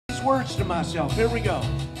these words to myself. Here we go.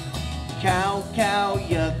 Cow, cow,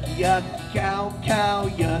 yuck, yuck, cow, cow,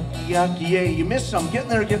 yuck, yuck, yay. You missed some. Get in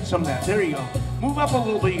there and get some of that. There you go. Move up a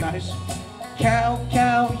little bit, you guys. Cow,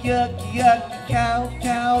 cow, yuck, yuck, cow,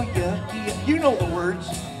 cow, yuck, yuck. You know the words.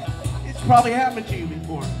 It's probably happened to you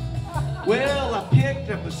before. Well, I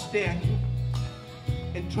picked up a stick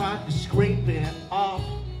and tried to scrape it off.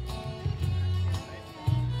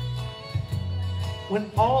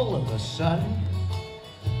 When all of a sudden,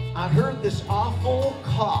 I heard this awful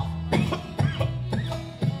cough.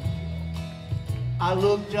 I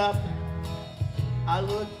looked up,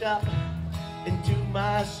 and to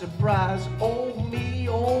my surprise, oh me,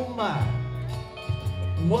 oh my,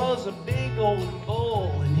 was a big old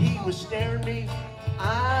bull, and he was staring me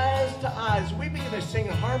eyes to eyes. We begin to sing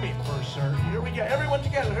a harmony first, sir. Here we go, everyone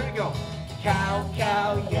together, here we go. Cow,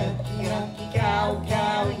 cow, yucky, yucky, cow,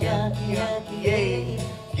 cow, yucky, yucky, yay.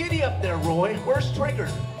 Giddy up there, Roy. Where's Trigger?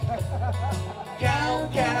 Cow,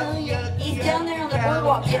 cow, yucky, He's down there on the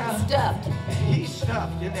boardwalk getting stuffed. He's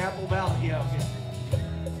stuffed in Apple Valley, yeah.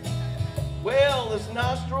 Well, his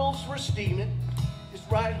nostrils were steaming. His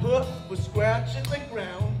right hoof was scratching the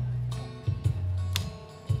ground.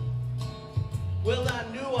 Well, I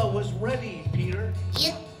knew I was ready, Peter.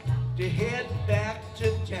 Yep. To head back to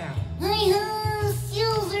town. Hi-ho,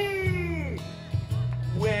 Silver!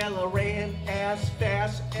 Well, I ran as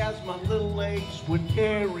fast as my little legs would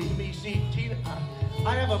carry me. See, Tina,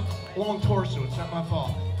 I have a long torso, it's not my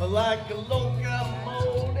fault. But like a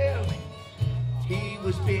locomotive, he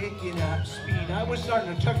was picking up speed. I was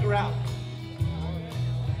starting to tuck her out.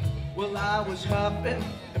 Well, I was huffing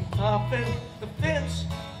and puffing. The fence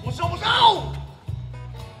was almost out!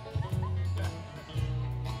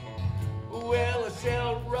 Well, I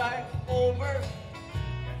sailed right over,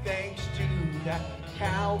 thanks to that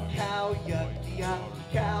cow, cow, yucky, yuck,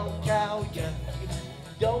 cow, cow, yucky.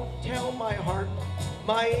 Don't tell my heart,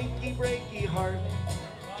 my achy, breaky heart.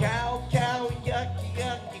 Cow, cow, yucky,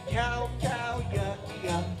 yucky, cow, cow, yucky,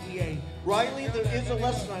 yucky, yay. Riley, there is a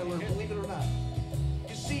lesson I learned, believe it or not.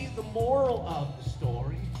 You see, the moral of the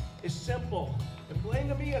story is simple. And blame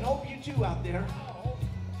to me and hope you too out there.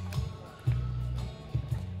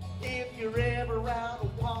 If you're ever out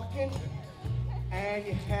walking and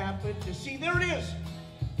you happen to see, there it is,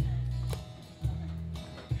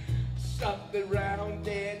 something round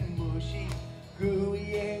and mushy,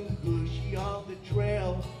 gooey and gushy on the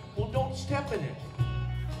trail, well, don't step in it.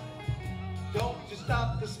 Don't just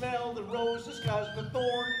stop to smell the roses, cause the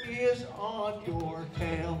thorn is on your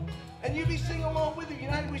tail. And you be singing along with it.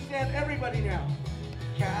 United we stand, everybody now.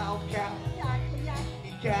 Cow, cow,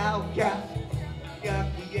 cow, cow.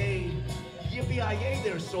 Yucky, yay. Yippee-yay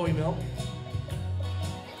there, soy milk.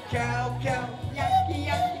 Cow, cow, yucky,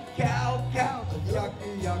 yucky, cow, cow,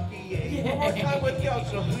 yucky, yucky, yay. One more time with you,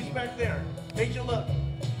 so who's back there? Make you look.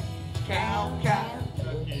 Cow, cow,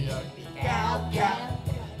 yucky, yucky, cow, cow,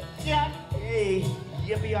 yucky,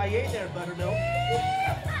 yippee-yay there, buttermilk.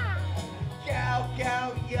 Cow,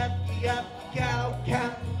 cow, yucky, yucky, cow,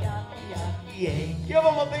 cow, yucky, yucky, yay. Give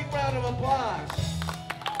them a big round of applause.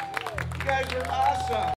 You guys are awesome.